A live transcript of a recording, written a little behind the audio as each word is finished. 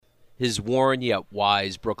His worn yet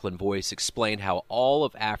wise Brooklyn voice explained how all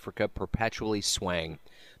of Africa perpetually swang.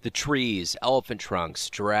 The trees, elephant trunks,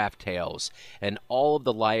 giraffe tails, and all of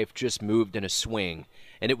the life just moved in a swing.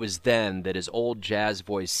 And it was then that his old jazz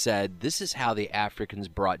voice said, "This is how the Africans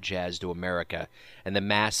brought jazz to America." And the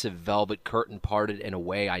massive velvet curtain parted in a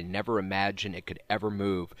way I never imagined it could ever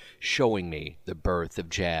move, showing me the birth of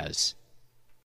jazz.